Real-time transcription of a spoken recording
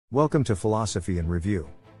Welcome to Philosophy in Review.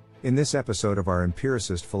 In this episode of our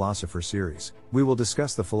Empiricist Philosopher series, we will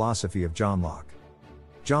discuss the philosophy of John Locke.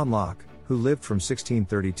 John Locke, who lived from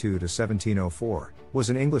 1632 to 1704, was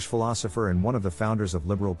an English philosopher and one of the founders of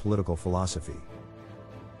liberal political philosophy.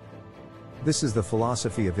 This is the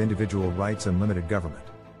philosophy of individual rights and limited government.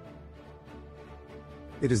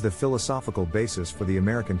 It is the philosophical basis for the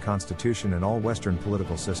American Constitution and all Western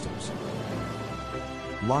political systems.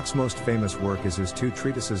 Locke's most famous work is his two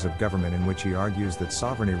treatises of government, in which he argues that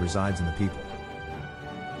sovereignty resides in the people.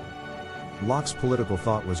 Locke's political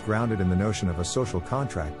thought was grounded in the notion of a social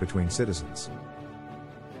contract between citizens.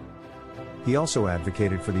 He also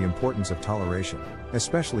advocated for the importance of toleration,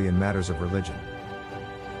 especially in matters of religion.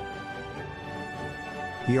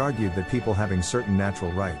 He argued that people having certain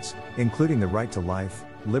natural rights, including the right to life,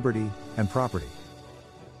 liberty, and property.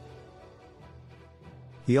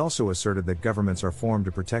 He also asserted that governments are formed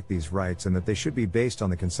to protect these rights and that they should be based on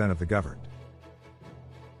the consent of the governed.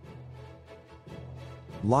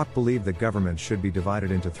 Locke believed that government should be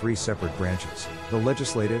divided into three separate branches: the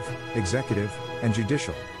legislative, executive, and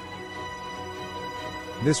judicial.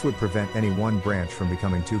 This would prevent any one branch from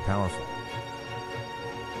becoming too powerful.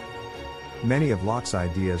 Many of Locke's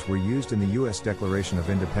ideas were used in the U.S. Declaration of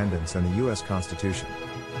Independence and the U.S. Constitution.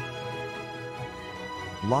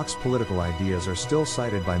 Locke's political ideas are still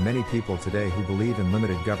cited by many people today who believe in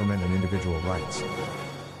limited government and individual rights.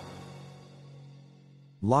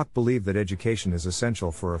 Locke believed that education is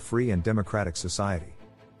essential for a free and democratic society.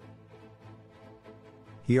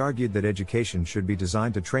 He argued that education should be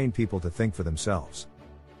designed to train people to think for themselves.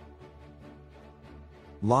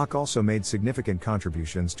 Locke also made significant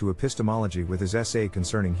contributions to epistemology with his essay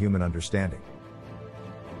concerning human understanding.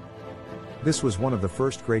 This was one of the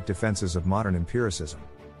first great defenses of modern empiricism.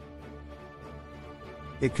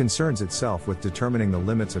 It concerns itself with determining the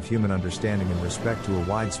limits of human understanding in respect to a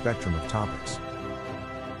wide spectrum of topics.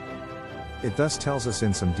 It thus tells us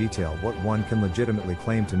in some detail what one can legitimately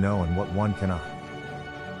claim to know and what one cannot.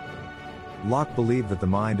 Locke believed that the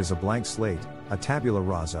mind is a blank slate, a tabula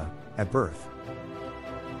rasa, at birth.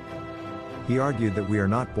 He argued that we are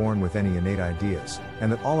not born with any innate ideas,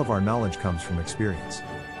 and that all of our knowledge comes from experience.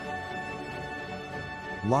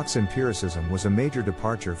 Locke's empiricism was a major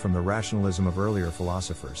departure from the rationalism of earlier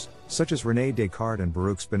philosophers, such as René Descartes and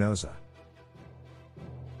Baruch Spinoza.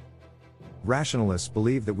 Rationalists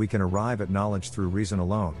believe that we can arrive at knowledge through reason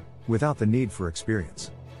alone, without the need for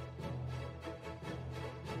experience.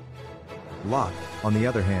 Locke, on the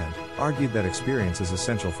other hand, argued that experience is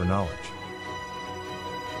essential for knowledge.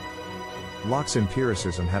 Locke's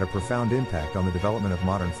empiricism had a profound impact on the development of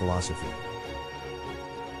modern philosophy.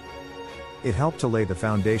 It helped to lay the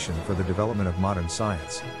foundation for the development of modern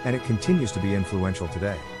science, and it continues to be influential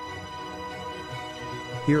today.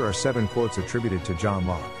 Here are 7 quotes attributed to John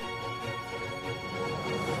Locke.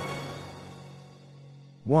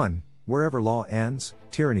 1. Wherever law ends,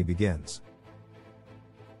 tyranny begins.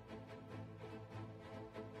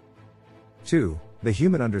 2. The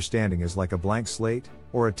human understanding is like a blank slate,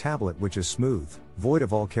 or a tablet which is smooth, void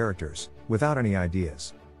of all characters, without any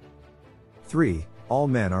ideas. 3. All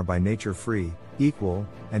men are by nature free, equal,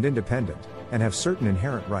 and independent, and have certain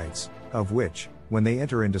inherent rights, of which, when they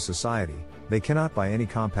enter into society, they cannot by any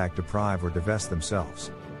compact deprive or divest themselves.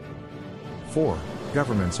 4.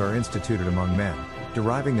 Governments are instituted among men,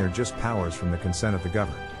 deriving their just powers from the consent of the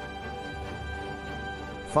governed.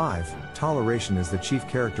 5. Toleration is the chief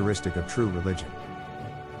characteristic of true religion.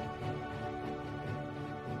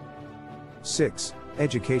 6.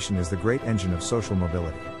 Education is the great engine of social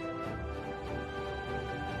mobility.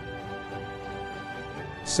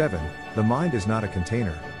 7. The mind is not a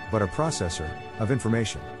container, but a processor of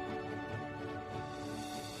information.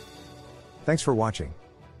 Thanks for watching.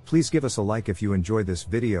 Please give us a like if you enjoyed this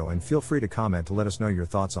video and feel free to comment to let us know your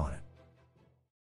thoughts on it.